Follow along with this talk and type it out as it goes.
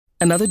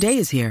Another day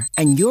is here,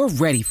 and you're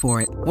ready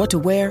for it. What to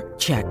wear?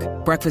 Check.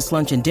 Breakfast,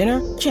 lunch, and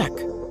dinner? Check.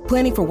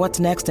 Planning for what's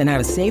next and how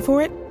to save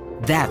for it?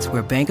 That's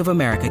where Bank of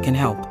America can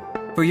help.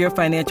 For your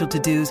financial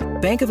to-dos,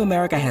 Bank of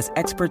America has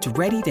experts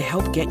ready to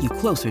help get you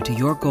closer to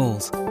your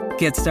goals.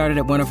 Get started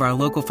at one of our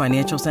local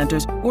financial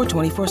centers or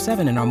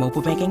 24/7 in our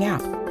mobile banking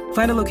app.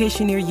 Find a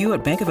location near you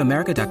at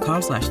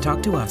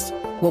bankofamerica.com/talktous.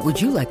 What would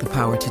you like the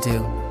power to do?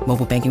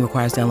 Mobile banking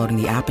requires downloading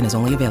the app and is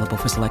only available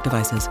for select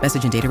devices.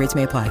 Message and data rates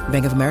may apply.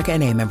 Bank of America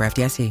N.A., member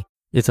FDIC.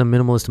 It's a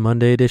Minimalist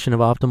Monday edition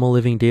of Optimal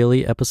Living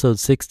Daily, episode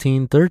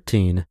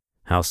 1613,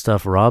 How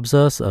Stuff Robs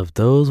Us of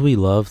Those We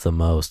Love the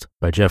Most,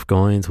 by Jeff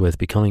Goins with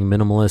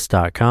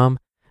BecomingMinimalist.com,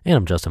 and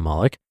I'm Justin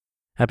Malik.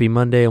 Happy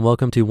Monday and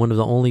welcome to one of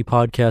the only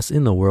podcasts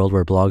in the world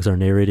where blogs are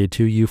narrated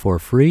to you for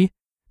free.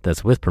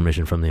 That's with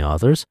permission from the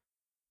authors.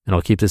 And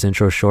I'll keep this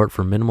intro short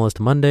for Minimalist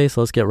Monday, so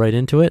let's get right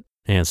into it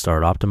and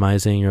start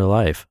optimizing your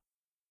life.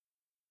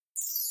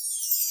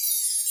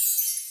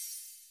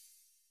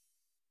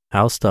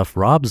 How Stuff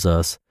Robs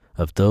Us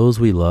of Those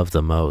We Love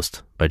the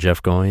Most, by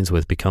Jeff Goins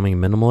with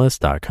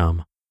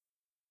BecomingMinimalist.com.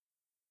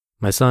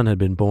 My son had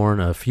been born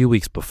a few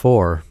weeks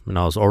before, and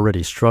I was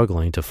already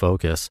struggling to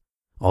focus.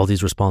 All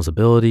these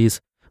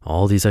responsibilities,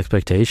 all these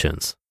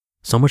expectations,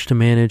 so much to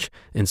manage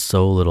in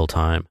so little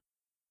time.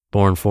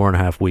 Born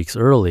 4.5 weeks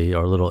early,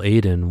 our little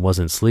Aiden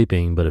wasn't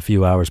sleeping but a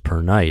few hours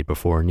per night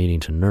before needing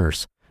to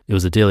nurse. It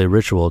was a daily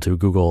ritual to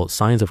Google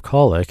signs of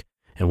colic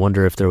and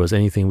wonder if there was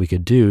anything we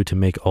could do to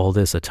make all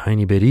this a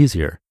tiny bit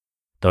easier.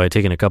 Though I'd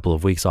taken a couple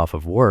of weeks off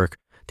of work,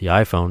 the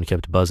iPhone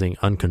kept buzzing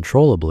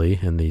uncontrollably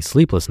and the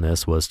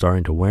sleeplessness was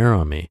starting to wear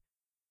on me.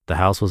 The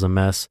house was a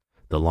mess,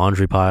 the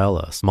laundry pile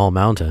a small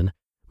mountain,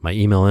 my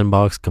email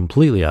inbox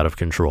completely out of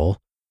control.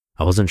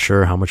 I wasn't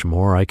sure how much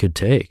more I could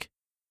take.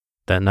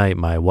 That night,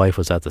 my wife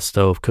was at the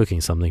stove cooking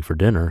something for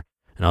dinner,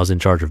 and I was in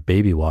charge of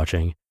baby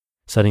watching.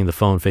 Setting the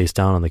phone face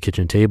down on the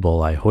kitchen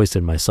table, I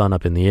hoisted my son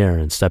up in the air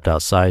and stepped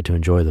outside to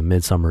enjoy the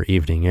midsummer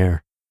evening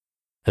air.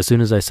 As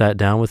soon as I sat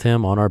down with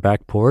him on our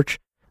back porch,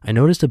 I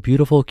noticed a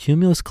beautiful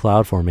cumulus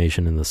cloud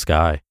formation in the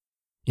sky.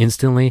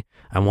 Instantly,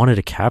 I wanted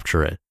to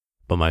capture it,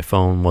 but my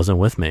phone wasn't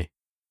with me.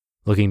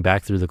 Looking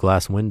back through the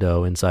glass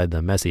window inside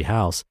the messy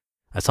house,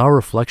 I saw a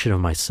reflection of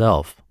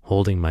myself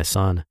holding my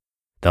son.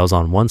 That was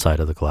on one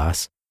side of the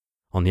glass.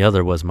 On the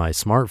other was my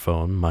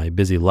smartphone, my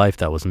busy life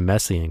that was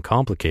messy and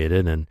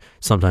complicated and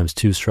sometimes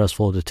too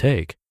stressful to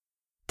take.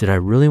 Did I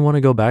really want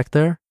to go back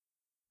there?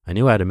 I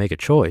knew I had to make a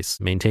choice,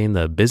 maintain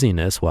the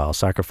busyness while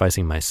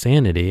sacrificing my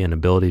sanity and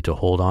ability to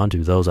hold on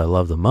to those I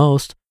love the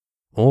most,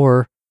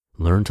 or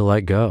learn to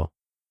let go.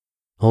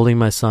 Holding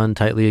my son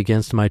tightly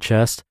against my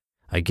chest,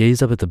 I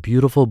gazed up at the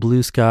beautiful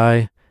blue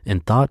sky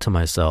and thought to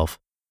myself,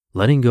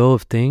 letting go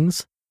of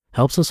things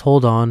helps us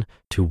hold on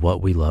to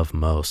what we love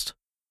most.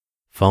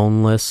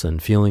 Phoneless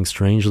and feeling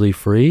strangely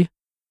free,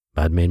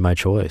 I'd made my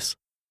choice.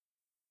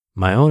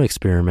 My own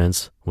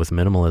experiments with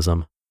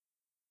minimalism.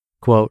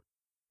 Quote,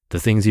 "The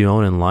things you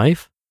own in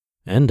life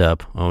end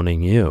up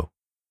owning you."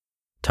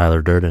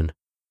 Tyler Durden.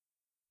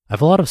 I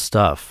have a lot of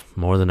stuff,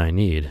 more than I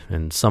need,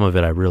 and some of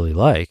it I really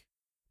like,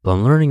 but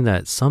I'm learning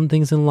that some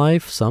things in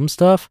life, some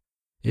stuff,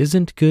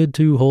 isn't good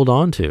to hold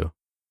on to.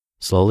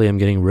 Slowly I'm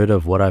getting rid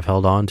of what I've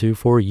held on to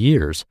for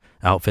years,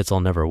 outfits I'll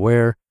never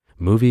wear,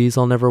 movies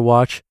I'll never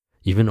watch,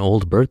 even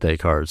old birthday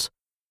cards.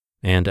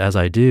 And as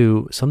I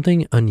do,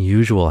 something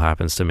unusual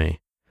happens to me.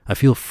 I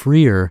feel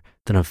freer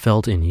than I've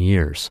felt in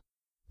years,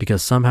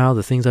 because somehow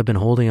the things I've been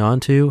holding on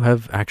to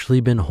have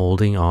actually been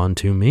holding on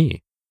to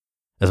me.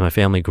 As my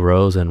family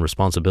grows and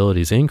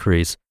responsibilities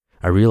increase,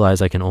 I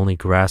realize I can only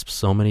grasp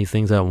so many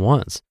things at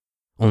once,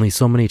 only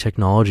so many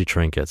technology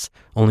trinkets,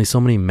 only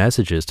so many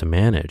messages to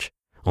manage,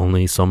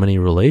 only so many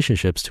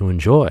relationships to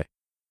enjoy.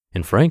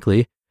 And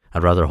frankly,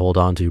 I'd rather hold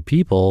on to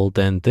people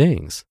than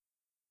things.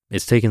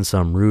 It's taken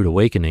some rude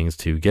awakenings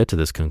to get to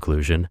this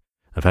conclusion.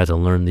 I've had to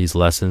learn these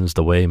lessons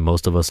the way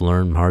most of us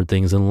learn hard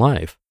things in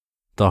life.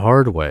 The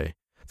hard way,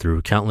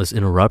 through countless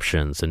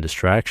interruptions and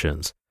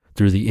distractions,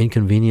 through the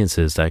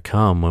inconveniences that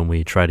come when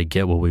we try to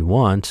get what we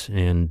want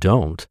and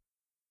don't.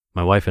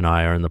 My wife and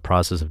I are in the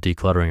process of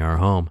decluttering our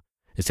home.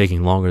 It's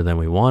taking longer than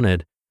we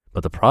wanted,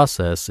 but the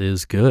process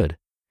is good.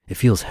 It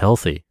feels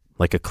healthy,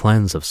 like a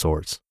cleanse of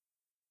sorts.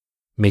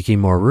 Making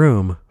more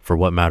room for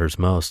what matters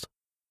most.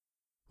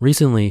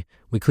 Recently,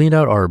 we cleaned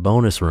out our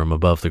bonus room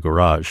above the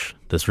garage.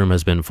 This room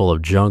has been full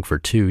of junk for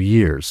 2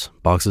 years,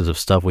 boxes of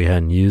stuff we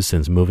hadn't used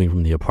since moving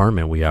from the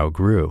apartment we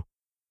outgrew.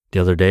 The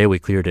other day, we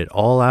cleared it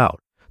all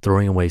out,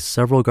 throwing away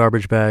several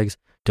garbage bags,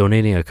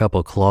 donating a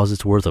couple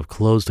closets worth of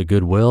clothes to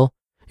Goodwill,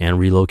 and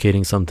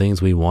relocating some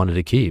things we wanted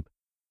to keep.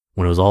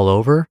 When it was all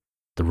over,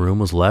 the room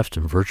was left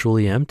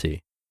virtually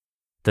empty.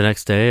 The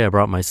next day, I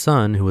brought my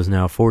son, who was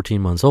now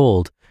 14 months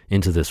old,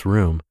 into this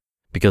room.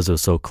 Because it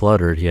was so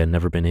cluttered, he had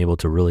never been able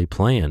to really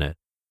play in it.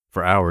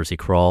 For hours, he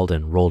crawled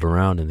and rolled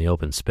around in the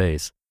open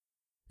space.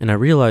 And I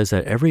realized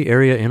that every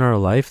area in our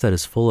life that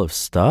is full of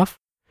stuff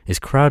is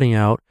crowding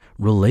out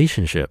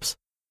relationships.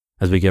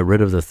 As we get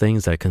rid of the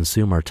things that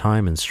consume our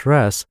time and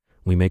stress,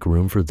 we make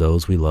room for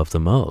those we love the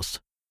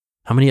most.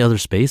 How many other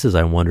spaces,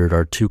 I wondered,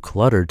 are too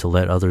cluttered to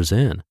let others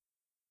in?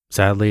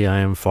 Sadly, I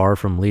am far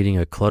from leading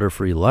a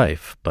clutter-free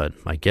life, but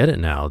I get it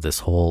now, this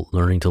whole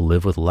learning to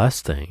live with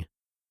less thing.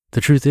 The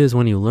truth is,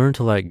 when you learn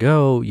to let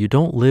go, you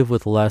don't live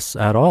with less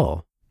at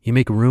all. You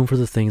make room for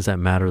the things that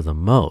matter the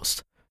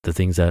most, the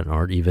things that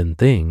aren't even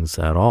things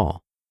at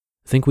all.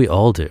 I think we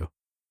all do.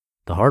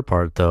 The hard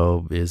part,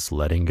 though, is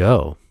letting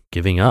go,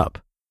 giving up.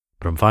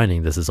 But I'm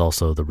finding this is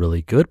also the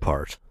really good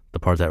part, the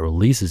part that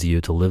releases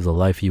you to live the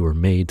life you were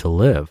made to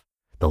live,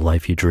 the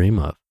life you dream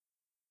of.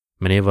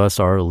 Many of us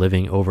are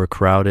living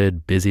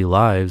overcrowded, busy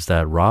lives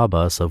that rob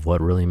us of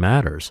what really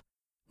matters.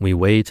 We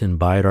wait and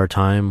bide our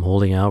time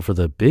holding out for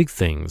the big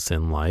things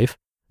in life,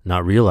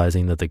 not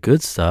realizing that the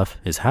good stuff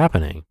is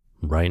happening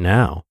right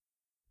now,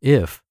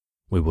 if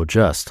we will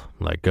just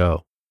let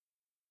go.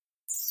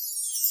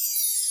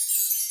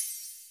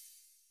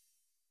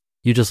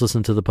 You just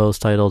listened to the post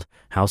titled,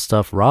 How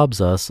Stuff Robs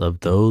Us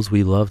of Those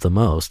We Love the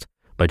Most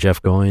by Jeff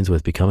Goins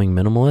with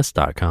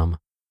BecomingMinimalist.com.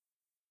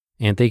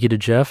 And thank you to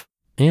Jeff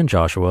and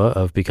Joshua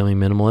of Becoming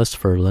Minimalist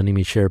for letting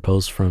me share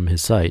posts from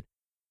his site.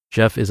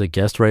 Jeff is a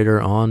guest writer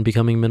on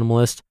Becoming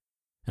Minimalist,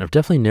 and I've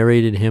definitely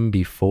narrated him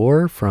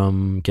before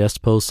from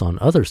guest posts on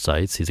other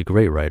sites. He's a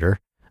great writer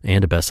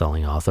and a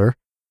best-selling author.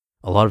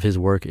 A lot of his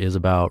work is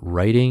about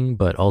writing,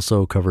 but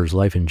also covers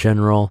life in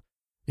general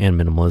and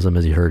minimalism,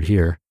 as you heard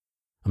here.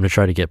 I'm going to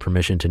try to get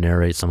permission to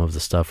narrate some of the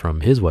stuff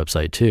from his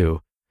website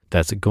too.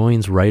 That's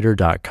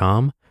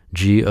goinswriter.com,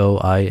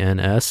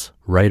 Goins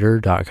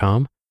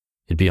writer.com.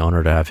 I'd be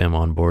honored to have him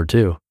on board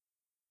too.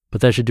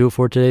 But that should do it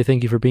for today.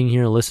 Thank you for being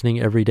here and listening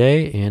every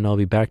day. And I'll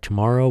be back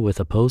tomorrow with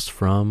a post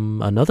from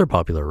another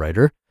popular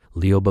writer,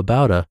 Leo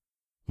Babauta,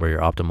 where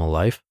your optimal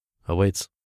life awaits.